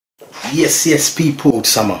Yes, people,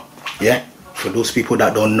 summer. Yeah, for those people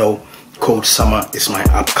that don't know, Cold Summer is my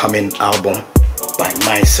upcoming album by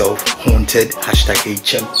myself, Haunted,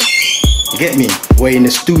 #HM. You get me? We're in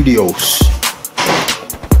the studios.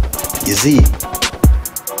 You see?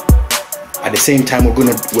 At the same time, we're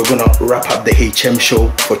gonna wrap up the HM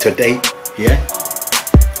show for today. Yeah?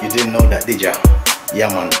 You didn't know that, did ya? Yeah,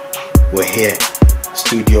 man. We're here,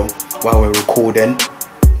 studio, while we're recording.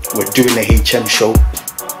 We're doing the HM show.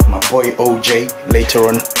 My boy OJ, later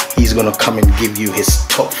on, he's gonna come and give you his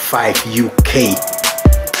top 5 UK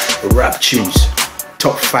rap tunes.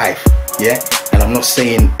 Top 5, yeah? And I'm not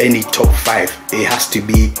saying any top 5. It has to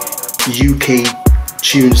be UK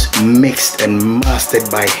tunes mixed and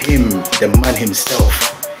mastered by him, the man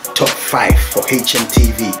himself. Top 5 for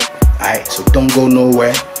HMTV. Alright, so don't go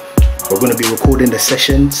nowhere. We're gonna be recording the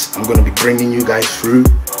sessions. I'm gonna be bringing you guys through.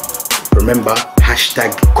 Remember,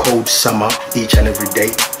 #COLDSUMMER each and every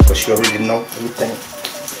day, because you already know everything.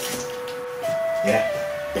 Yeah,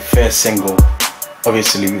 the first single.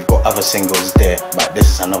 Obviously, we've got other singles there, but this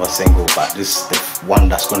is another single. But this is the one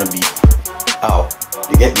that's gonna be out.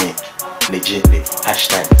 You get me? Legitly.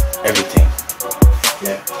 #everything.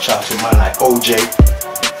 Yeah. Shout out to man like OJ.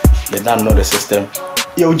 They don't know the system.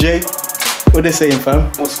 Yo, Jay, what they saying,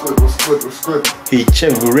 fam? What's good? What's good? What's good? Hey,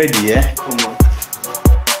 Chev, we ready, yeah? Come on.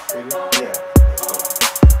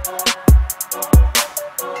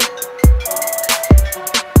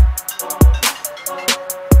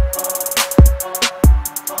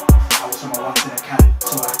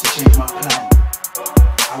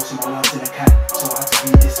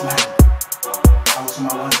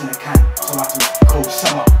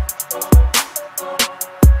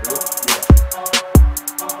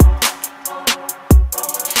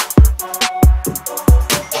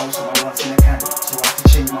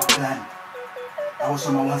 I was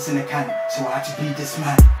on my once in a can, so I had to be this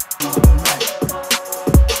man.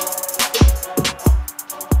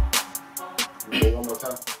 One more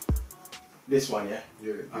time. This one, yeah?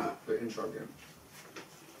 Yeah, the intro again.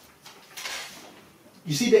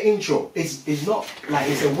 You see the intro? It's not like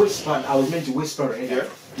it's a whisper. I was meant to whisper it. Yeah?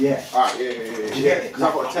 Yeah. Ah, yeah. You get it? Because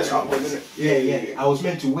I've got to test out, isn't it? Yeah. I was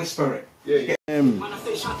meant to whisper it. Yeah.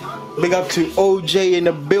 Big up to OJ in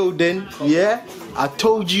the building. Yeah? I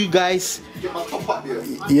told you guys. Get my top up here.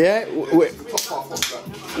 Yeah? Wait. Top half off that.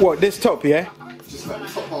 What, this top, yeah? Just let the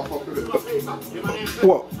top half off of it.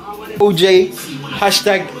 What? OJ,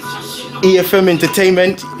 #EFM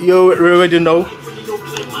Entertainment. You already know.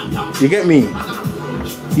 You get me?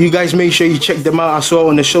 You guys make sure you check them out as well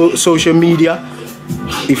on the social media.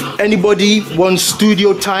 If anybody wants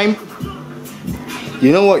studio time,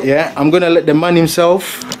 you know what, yeah? I'm gonna let the man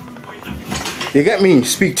himself, you get me,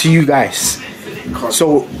 speak to you guys.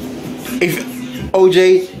 So, if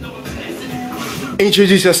OJ,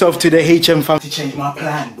 introduce yourself to the HM fam. To change my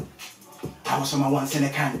plan. I was on my once in a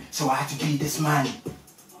can, so I had to be this man.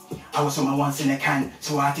 I was on my once in a can,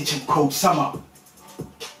 so I had to change Cold Summer.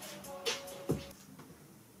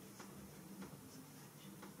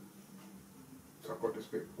 So I've got this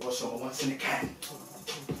bit. I was on my once in a can.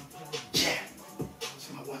 Yeah. I was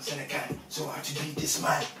on my once in a can, so I had to be this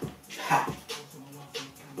man. Ha.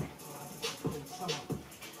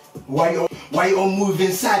 Why you all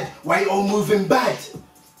moving sad? Why you all moving bad?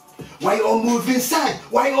 Why you all moving sad?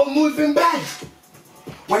 Why you all moving bad?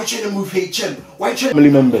 Why you trying to move HM? Why you trying to... Family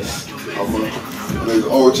members. There's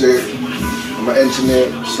OJ, I'm an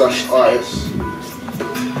engineer / artist.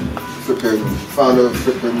 Founder of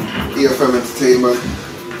EFM Entertainment.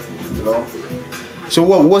 You know? So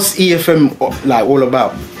what's EFM like all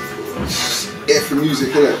about? EFM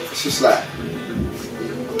music, innit? It's just like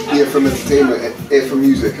EFM Entertainment, EFM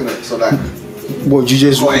music, innit? So like, what you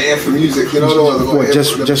just got EFM music, you know? What,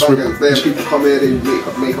 just people come here, they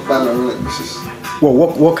make a banner, innit? It's just. Well,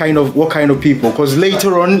 what kind of people? Because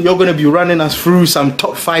later on you're gonna be running us through some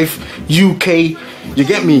top 5 UK. You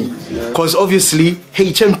get me? Because obviously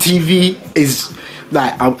HMTV is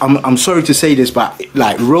like, I'm sorry to say this, but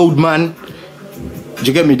like Roadman.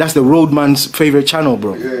 You get me? That's the Roadman's favorite channel,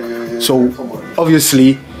 bro. Yeah. So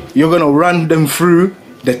obviously you're gonna run them through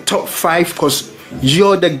the top 5 because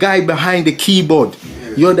you're the guy behind the keyboard.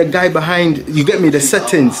 You're the guy behind, you get me, the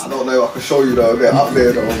settings. I don't know, I can show you though, they're up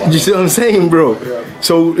there though. You see what I'm saying, bro? Yeah.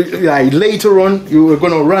 So like later on, we're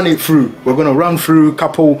gonna run it through. We're gonna run through a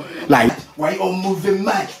couple like. Why you all moving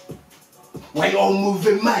mad? Why you all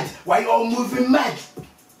moving mad? Why you all moving mad?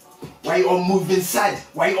 Why you all moving sad?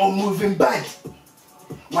 Why you all moving bad?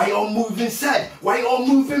 Why you all moving sad? Why you all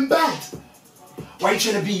moving bad? Why you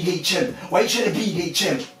trying to be HM? Why you trying to be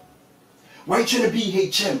HM? Why you trying to be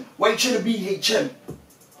HM? Why you trying to be HM?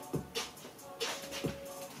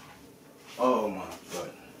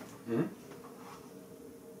 Just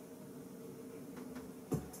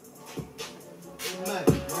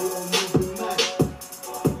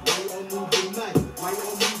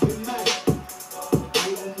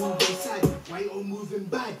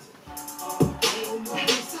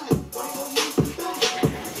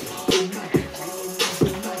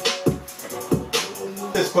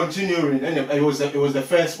continuing, and it was the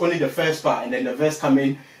first, only the first part, and then the verse come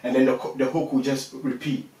in, and then the hook will just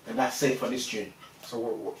repeat, and that's it for this tune.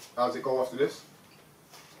 So how does it go after this?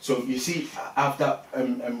 So you see, after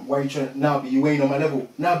why you trying now be you weighing on my level,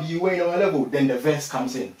 now be you weighing on my level, then the verse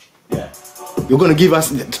comes in. Yeah. You're gonna give us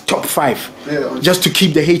the top 5, just to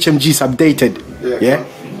keep the HMGs updated. Yeah.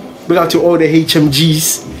 Big out to all the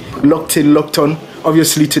HMGs, locked in, locked on.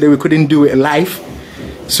 Obviously today we couldn't do it live,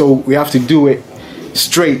 so we have to do it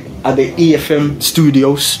straight at the EFM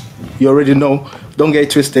studios. You already know. Don't get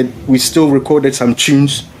twisted. We still recorded some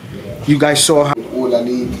tunes. You guys saw how. All I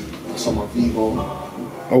need, some of Vivo.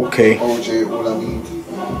 Okay. OJ, all I need.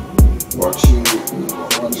 What tune?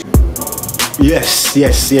 Yes.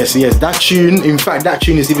 That tune, in fact, that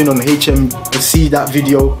tune is even on HMC, that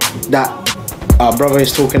video that our brother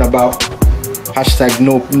is talking about. Hashtag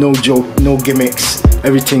no joke, no gimmicks,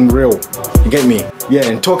 everything real. You get me? Yeah,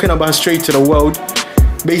 and talking about straight to the world,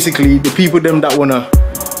 basically the people them that wanna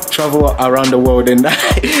travel around the world, and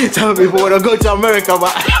some people wanna go to America,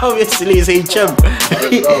 but obviously it's HM.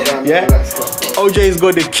 Yeah? OJ's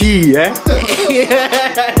got the key, yeah?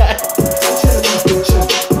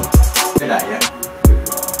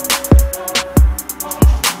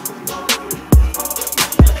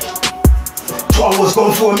 I was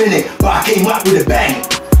gone for a minute, but I came up with a bang.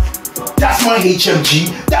 That's my HMG,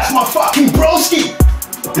 that's my fucking broski.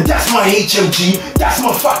 That's my HMG, that's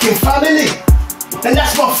my fucking family. And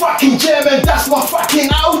that's my fucking German, that's my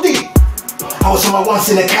fucking Audi. I was on my once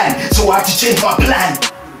in a can, so I had to change my plan.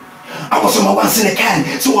 I was on my once in a can,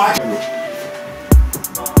 so I had to...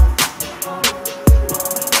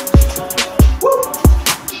 Woo!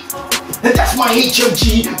 And that's my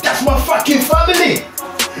HMG, that's my fucking family.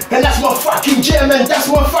 And that's my fucking German, that's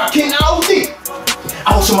my fucking Audi.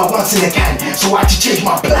 I was on my once in a can, so I had to change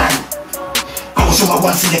my plan. I was on my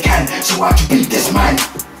once in a can, so I had to beat this man.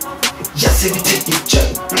 Yes, everything with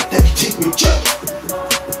jerk, everything with jerk.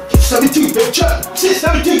 17 with jerk,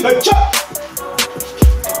 17 with jerk.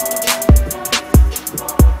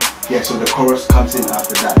 Yeah, so the chorus comes in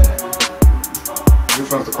after that.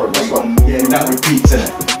 Which one's the chorus? This one? Yeah, that repeats,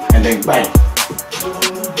 innit? And then bang.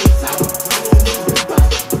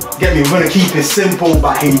 Get me, we're gonna keep it simple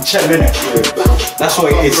but HM, innit? That's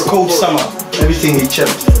what it is, cold summer, everything HM.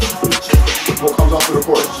 What comes after the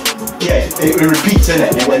chorus? Yeah, it repeats,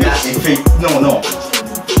 innit? And then that, no.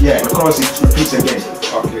 Yeah, the chorus it repeats again.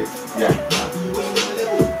 Okay. Yeah.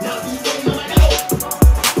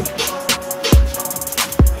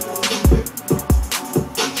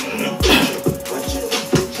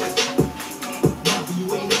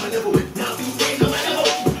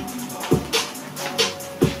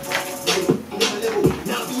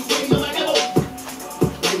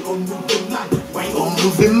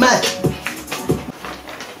 Moving mad.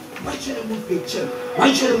 Why should I move picture?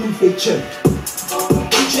 Why should I move picture?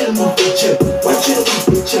 Why should I move picture? Why should I move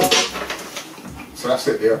picture? So that's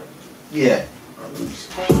it, yeah? Yeah. I'll be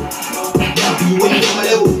waiting for my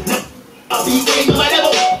level. I'll be waiting for my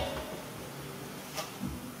level.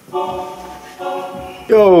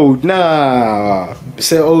 Yo, nah.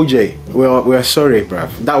 Say OJ, we're sorry, bruv.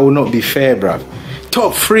 That will not be fair, bruv.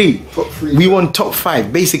 Top 3. Top 3. We want top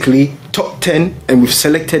 5. Basically, top 10, and we've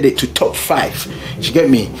selected it to top 5. You get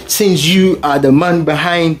me? Since you are the man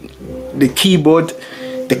behind the keyboard,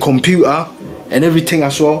 the computer, and everything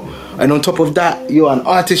as well, and on top of that, you're an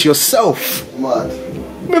artist yourself. Mad.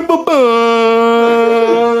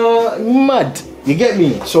 Mad. You get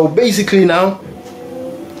me? So basically now,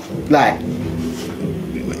 like,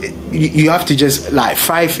 you have to just, like,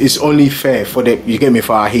 5 is only fair for the, you get me,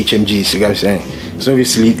 for our HMGs, you get what I'm saying? So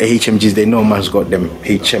obviously the HMGs, they know man's got them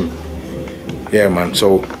HM. Yeah, man.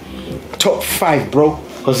 So top 5, bro,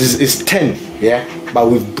 because it's 10, yeah, but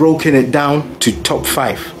we've broken it down to top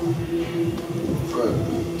 5.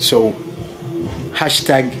 So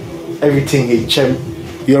hashtag everything HM.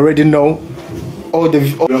 You already know all the,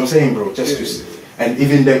 you know what I'm saying, bro? Just and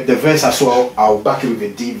even the verse as well, I'll back it with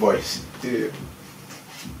a deep voice. Yeah.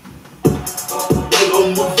 Why you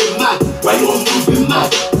moving mad? Why you moving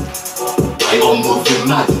mad? Why you moving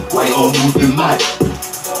mad? Why you moving mad?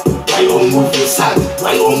 Why you moving sad?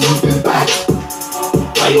 Why you moving bad?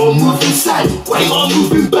 Why you moving sad? Why you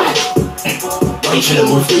moving bad? Why you tryna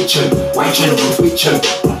move feature? Why you tryna move feature?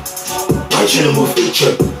 Why you tryna move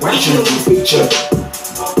feature? Why you tryna move feature?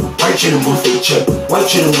 Why you move it, check? Why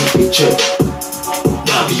you move it, check?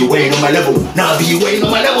 Now be you ain't on my level. Now be you ain't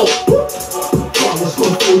on my level. I was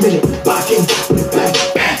gone for a minute, but I came back with a bang,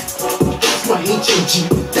 bang. That's my HMG,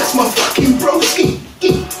 that's my fucking broski.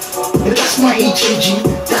 And that's my HMG,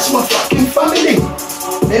 that's my fucking family.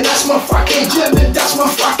 And that's my fucking German, that's my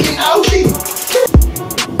fucking Audi.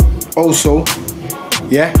 Also,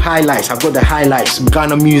 yeah, highlights. I've got the highlights.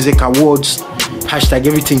 Ghana Music Awards. Hashtag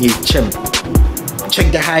everything HM.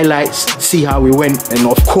 Check the highlights, see how we went. And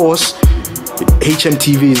of course,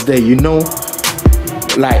 HMTV is there, you know.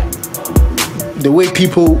 Like, the way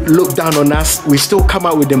people look down on us, we still come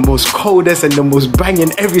out with the most coldest and the most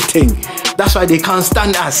banging everything. That's why they can't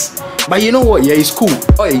stand us. But you know what, yeah, it's cool.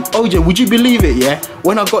 Oi, OJ, would you believe it, yeah?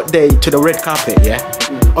 When I got there to the red carpet, yeah?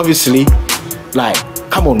 Obviously, like,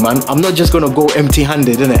 come on, man. I'm not just gonna go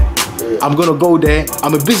empty-handed, innit? I'm gonna go there.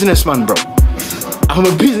 I'm a businessman, bro. I'm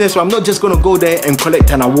a businessman. I'm not just gonna go there and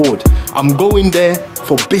collect an award. I'm going there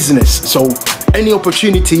for business. So any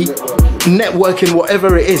opportunity, networking,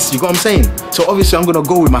 whatever it is, you know what I'm saying? So obviously I'm gonna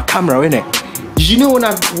go with my camera, innit? Did you know when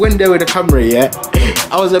I went there with the camera, yeah?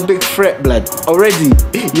 I was a big threat, blood. Already,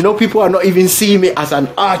 you know, people are not even seeing me as an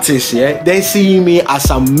artist, yeah? They're seeing me as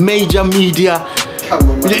a major media.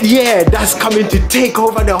 Yeah, that's coming to take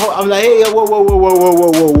over the whole. I'm like, hey, whoa, whoa, whoa, whoa,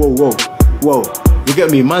 whoa, whoa, whoa, whoa, whoa. You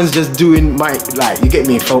get me? Man's just doing my, like, you get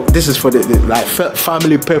me? This is for the like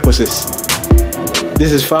family purposes.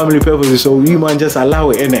 This is family purposes, so you man just allow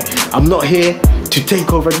it, innit? I'm not here to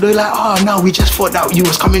take over. They're like, oh no, we just thought that you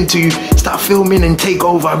was coming to start filming and take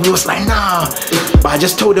over. We was like, nah. But I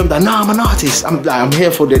just told them that, nah, I'm an artist. I'm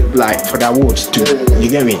here for the awards too. You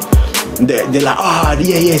get me? They're like, oh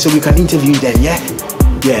yeah, so we can interview them, yeah.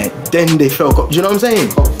 Then they felt, you know what I'm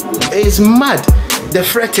saying? It's mad. The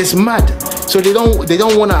threat is mad. So they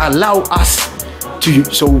don't want to allow us to.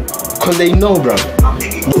 So cause they know, bro.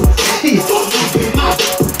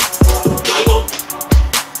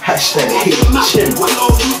 Hashtag HM. Why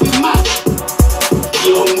all you be mad?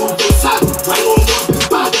 You don't move inside. Why all you be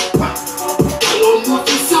bad? Why all move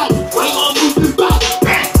inside? Why all you be bad?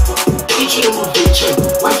 Why you move HM?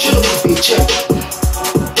 Why you move HM?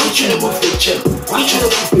 Why you move HM? Why you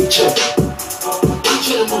move HM? Why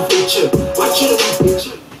you move HM? Why you move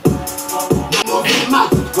HM? You move be mad.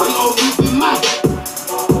 Why all you be mad?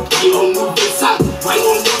 You don't move inside. Why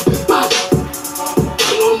all you be bad?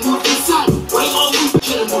 Why all move inside? Why all you be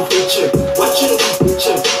move HM? Why you move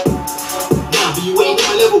HM? Now be you ain't on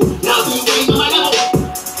my level. Now be you ain't on my level.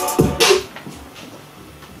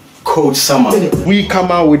 Cold summer. We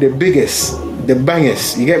come out with the biggest, the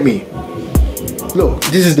bangers. You get me? Look,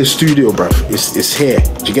 this is the studio, bruv. It's here.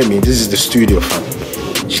 Do you get me? This is the studio, fam.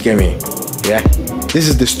 Do you get me? Yeah. This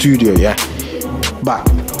is the studio, yeah. But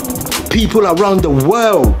people around the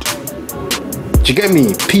world. Do you get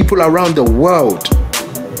me? People around the world.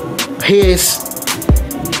 Here's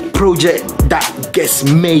project that gets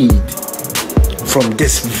made from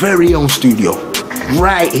this very own studio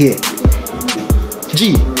right here.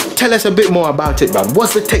 G, tell us a bit more about it, bruv.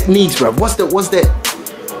 What's the techniques, bruv? What's the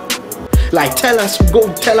like, tell us,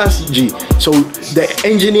 G. So the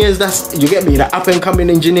engineers, that's, you get me, the up and coming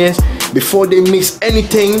engineers, before they mix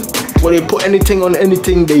anything, before they put anything on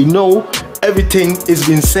anything, they know everything is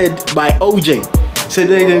been said by OJ. So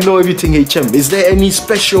they know everything HM. Is there any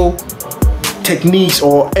special techniques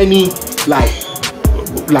or any like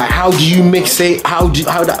how do you mix it? How does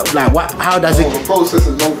it? The process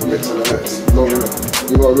is long for mixing it. It's long enough.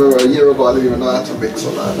 You gotta remember, a year ago I didn't even know how to mix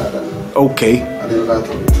or nothing like that. Okay. I didn't know how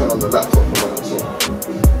to turn on the laptop or whatever, so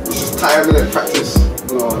it's just time and practice.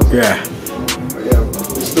 You know, yeah. But yeah, I'm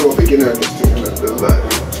still a beginner in this thing. Like,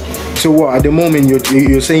 so what, at the moment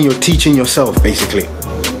you're saying you're teaching yourself basically?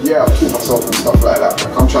 Yeah, I've taught myself and stuff like that.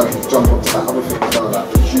 Like, I'm trying to jump onto that other thing, you know, like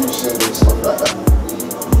producing and stuff like that.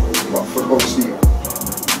 But for, obviously,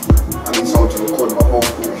 I need someone to record my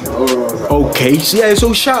vocals, you know. Like, okay, so yeah,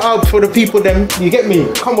 so shout out for the people then, you get me?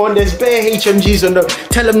 Come on, there's bare HMGs on the,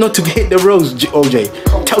 tell them not to hit the roads, OJ.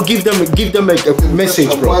 Give them a message,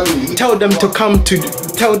 bro. Tell them to come to,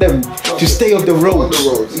 tell them to stay off the roads. On the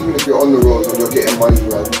roads, even if you're on the roads and you're getting money,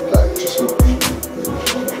 man, like, just,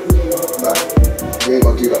 like, you ain't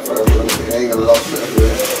gonna do that for everyone, you ain't gonna last for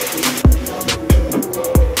everyone.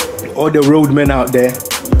 All the roadmen out there,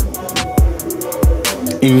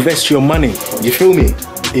 invest your money, you feel me?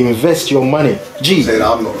 Invest your money. G. Say that I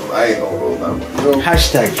ain't no roadman. You know?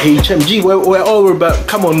 Hashtag HMG, we're all about,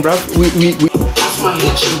 come on, bruv. That's my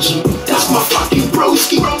HMG, that's my fucking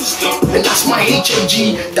broski. And that's my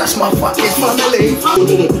HMG, that's my fucking family.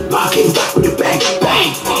 I came back with a bang,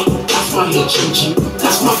 bang. That's that's my HMG,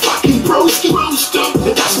 that's my fucking broski roaster.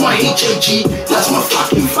 And that's my HMG, that's my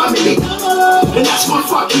fucking family. And that's my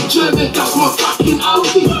fucking German, that's my fucking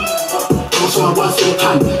Audi. I was on my once in a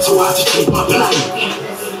can, so I had to take my plan.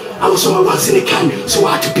 I was on my once in a can, so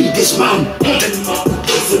I had to be this man.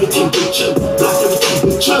 Bless everything with chirp, bless everything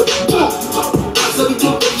with chirp, bless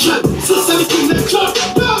everything with chirp, bless everything with chirp.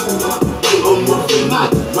 Why you moving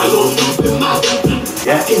mad? Why you moving mad?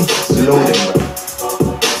 Yeah, slow down.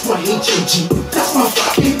 That's my HMG, that's my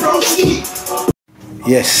fucking broski.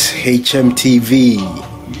 Yes, HMTV.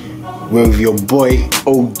 We're with your boy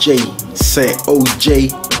OJ. Say OJ,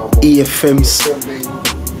 EFM.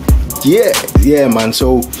 Yeah, man.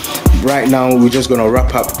 So right now we're just gonna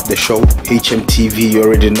wrap up the show. HMTV, you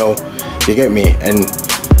already know. You get me? And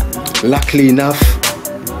luckily enough,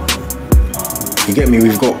 you get me,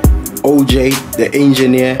 we've got OJ, the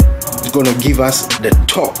engineer, is gonna give us the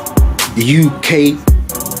top UK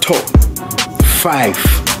top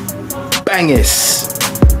 5 bangers.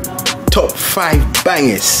 Top 5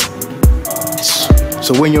 bangers.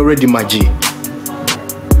 So when you're ready, my G.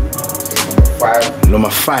 Number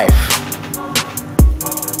 5.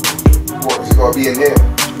 What, is it gotta be in here?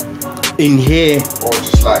 In here. Or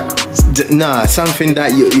just like? Nah, something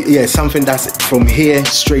that something that's from here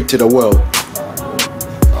straight to the world.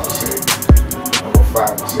 I'll say number 5,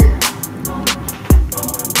 I'll say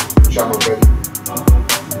Jam Belly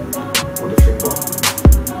with the finger.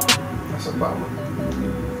 That's a bad one.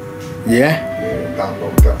 Yeah? Yeah,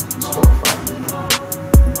 download that. Spotify.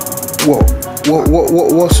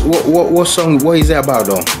 What song? What is it about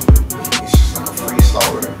though? It's just like a freestyle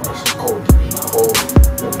with it, but it's cold.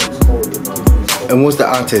 And what's the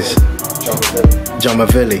artist?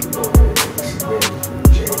 Jamavelli.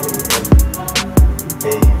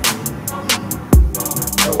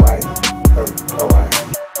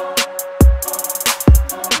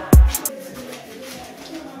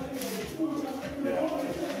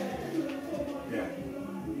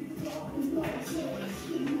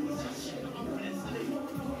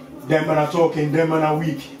 Them man are talking, them man are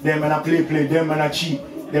weak, them man are play, them man are cheap,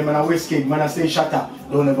 them man are whiskey, man are stay shatter.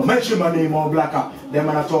 Don't ever mention my name or blacker. Them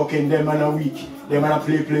man are talking, them man are weak, them man are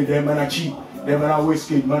play, them man are cheap, them man are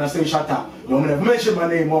whiskey, man are stay shatter. Don't ever mention my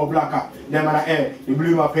name or blacker. Them man are air, they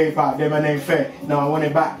blew my paper, them man ain't fair. Now I want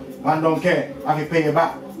it back, man don't care, I can pay it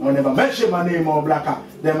back. Don't ever mention my name or blacker.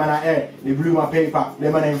 Them man are air, they blew my paper,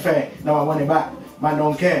 them man ain't fair. Now I want it back, man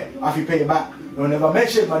don't care, I can pay it back. Don't ever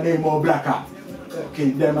mention my name or blacker. Okay,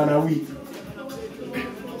 them man are weak.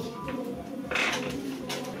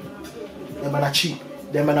 Them man are cheap.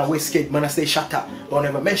 Them man are whiskey. Man I stay shatter. Don't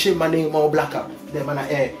ever mention my name or blacker. Them man are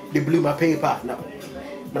air. They blew my paper. No,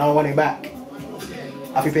 but I want it back.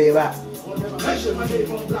 I can pay it back. Mention my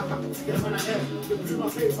name or blacker. Them man are air. They blew my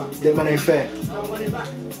paper. Them man ain't fair. I want it back.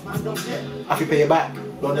 Man don't care. I can pay it back.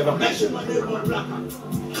 Don't ever mention my name or blacker.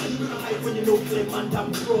 How you gonna hide when you know play man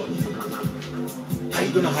damn fraud? How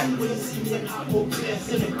you gonna hide when you see me and I go bless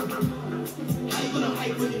in it? How you gonna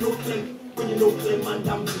hide when you know claim man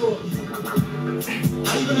damn fraud?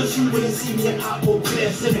 How you gonna shoot when you see me and I go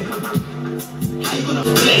bless in it? How you gonna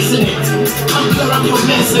bless in it? I'm clear up your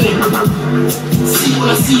mess in it. See when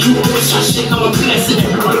I see you always shashing, now I'm blessing it.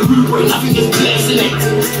 But the rude boy nothing is blessing it.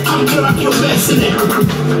 I'm clear up your mess in it.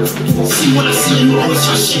 See when I see you always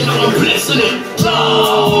shashing, now I'm blessing it.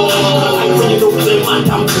 Oh, how you gonna hide when you know claim man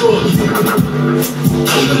damn fraud?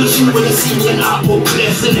 How you gonna shoot when you see me and I go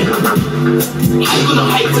blessing it? How you gonna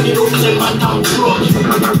hide when you don't claim man down broad?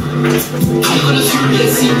 How you gonna shoot me and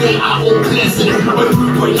see me and I go blessing it? But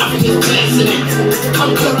rude boy, nothing is blessing it.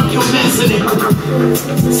 Come clear up your mess in it.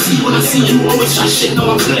 See when I see you always try shit,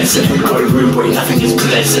 now I'm blessing it. But rude boy, nothing is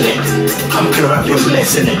blessing it. Come clear up your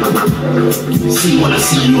mess in it. See when I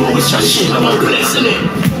see you always try shit, now I'm blessing it.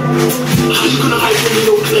 How you gonna hide when you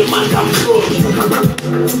don't claim man down broad?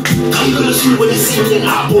 How you gonna shoot when you see me and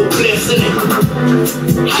I go blessing it?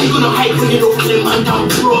 How you gonna hide when you don't claim man down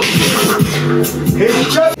broad?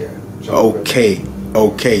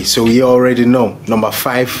 Okay, so you already know. Number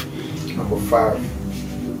 5. Number 5.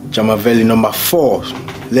 Jamavelli. Number 4.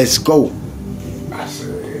 Let's go. That's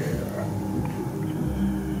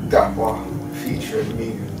that one featuring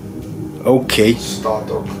me. Okay.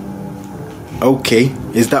 Stardog. Okay.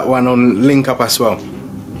 Is that one on Link Up as well? No,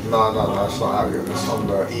 it's not out yet. It's on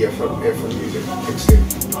the EFM music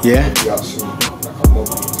mixtape. Yeah? It'll be out soon, like a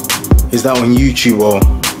month. Is that on YouTube or?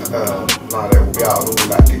 No, they will be out on all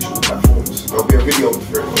like digital platforms. There'll be a video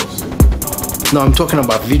for it also. No, I'm talking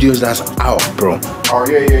about videos that's out, bro. Oh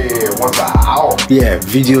yeah. Ones that are out. Yeah,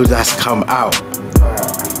 videos that's come out.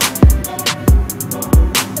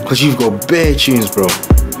 Cause you've got bare tunes, bro.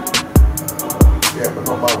 Yeah, but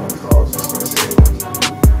not my ones.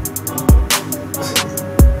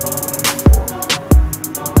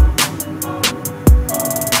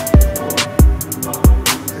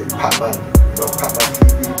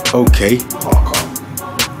 Okay. Parker.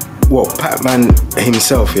 What, Pac-Man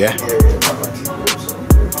himself, yeah? Yeah, Pac-Man TV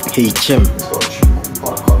himself. Hey Chim. He's got a tune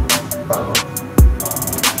called Parker. Batman.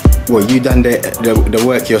 What, you done the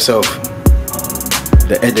work yourself?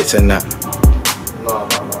 The edits and that? No.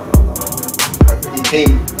 He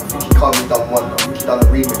came, I think he can't done one. I think he done a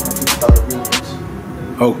remix.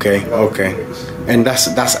 Okay. And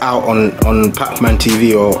that's out on Pac-Man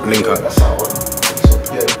TV or Link Up? That's out on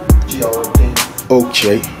GRD.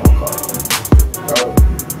 Okay.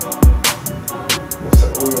 What's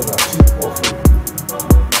that? All in that?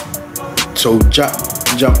 So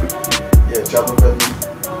Jump. Yeah, Jabba Belly.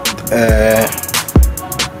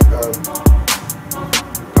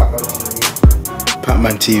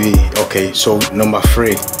 Pac-Man TV. Okay, so number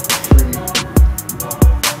 3.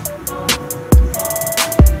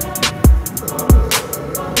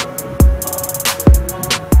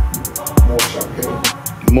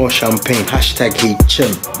 More champagne. Hashtag Hey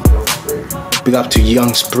Chim. Big up to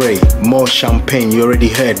Young Spray. More champagne. You already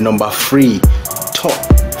heard. Number 3. Top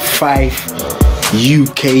 5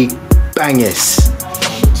 UK bangers.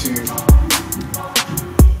 Number 2.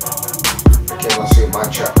 Again, I say my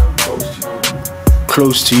track.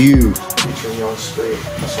 Close to you. Featuring Young Spray.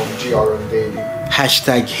 That's on GRM Daily.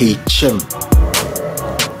 Hashtag Hey Chim.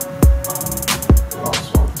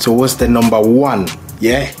 Last one. So what's the number 1?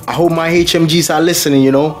 Yeah, I hope my HMGs are listening,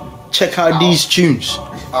 you know. Check out these tunes.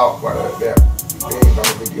 It's out right there. They ain't done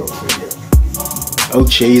a video to it yet.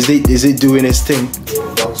 Okay, is it doing its thing? Yeah,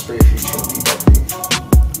 Young Spray featuring DW.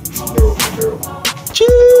 Lyrical.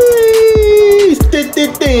 Jeez.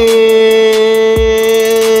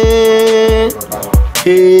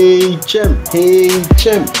 Hey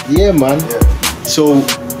Chem. Yeah, man. Yeah. So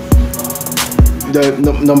the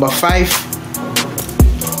number 5,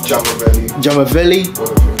 Jamavelli.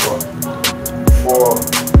 For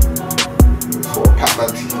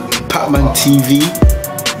Pac-Man TV.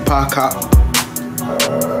 Parker.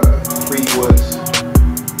 3 words.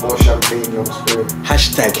 More champagne, Young Spray.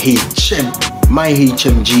 Hashtag Hey Chem. My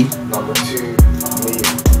HMG. Number 2, me,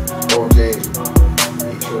 OJ,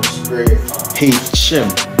 featuring Spray. Hey Chem.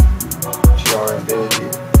 GRM Daily.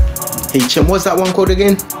 Hey Chem, what's that one called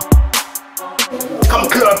again? Come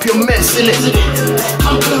clear up your mess, innit?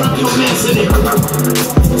 Come clear up your mess, innit?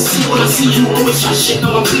 See when I see you always try shit,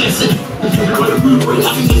 now I'm blessing. Got a rude way,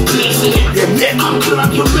 nothing is blessing. Yeah, come clear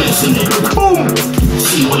up your mess, innit? Boom!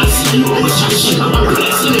 See when I see you always try shit, now I'm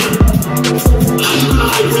blessing it. How you gonna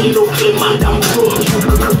hide when you don't claim my damn fraud?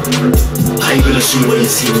 How you gonna sue when you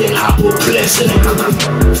see me and I will blessing it?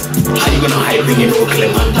 How you gonna hide when you don't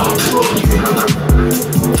claim my damn fraud?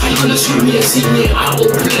 How you gonna sue me and see me and I will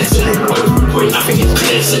blessing it? Boy, nothing is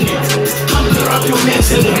blessing it. Come clear up your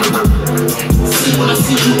mess, innit? See when I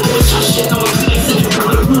see you always try shit, now I'm blessing it.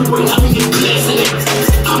 Boy, nothing is blessing it.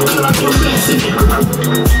 Come clear up your mess, innit?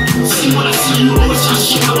 See when I see you always try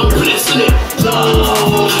shit, now I'm blessing it. How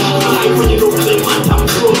you gonna hide when you don't claim my damn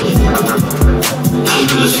fraud? How you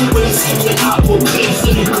gonna sue when you see me and I will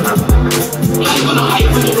blessing it? How you gonna hide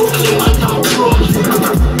when you don't claim my damn fraud?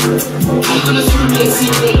 How you gonna sue me and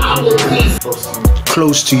see me and I will bless?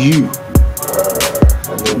 Close to you.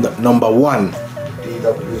 Number 1.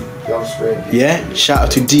 DW, Young Spray. Yeah, shout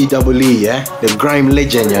out to DWE, yeah, the grime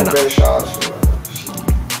legend, you know.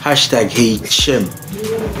 Hashtag Hey Chim.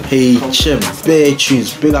 Hey Chim. Bare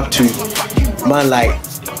tunes. Big up to man like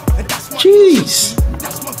jeez.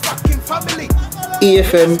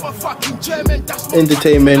 EFM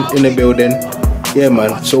Entertainment in the building. Yeah,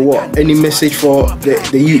 man. So what? Any message for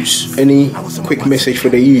the youths? Any quick message for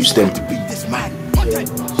the youths then?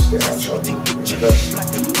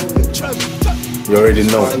 You already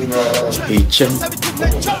know. Hey Chim.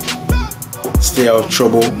 Stay out of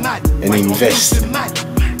trouble and invest.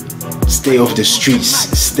 Stay off the streets.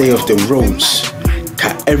 Stay off the roads.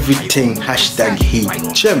 Cut everything. Hashtag Hey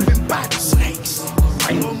Chim.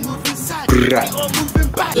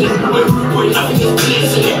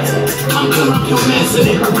 Come clear up your mess,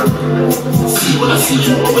 innit? See when I see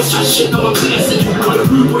you always try shit, now I'm blessing it. Got a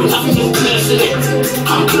rude boy, nothing is blessing it.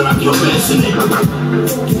 Come clear up your mess, innit?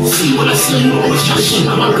 See when I see you always try shit,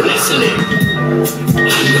 now I'm blessing it.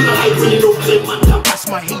 How you gonna hide when you don't claim my damn? That's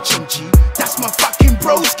my HMG, that's my fucking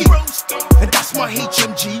broski. And that's my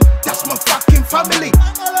HMG, that's my fucking family.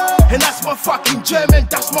 And that's my fucking German,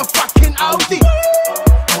 that's my fucking Audi.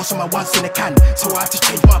 I was on my once in a can, so I had to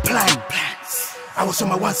change my plan. I was on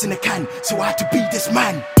my once in a can, so I had to be this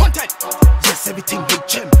man. Content. Yes, everything with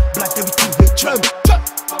Chem, blood everything with Chem.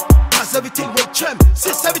 Cause everything with Chem,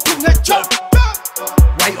 since everything with Chem.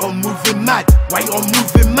 Why all moving mad? Why all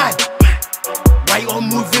moving mad? Why all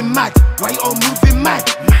moving mad? Why all moving mad?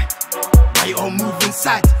 Why all moving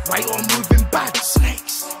sad? Why you all moving bad?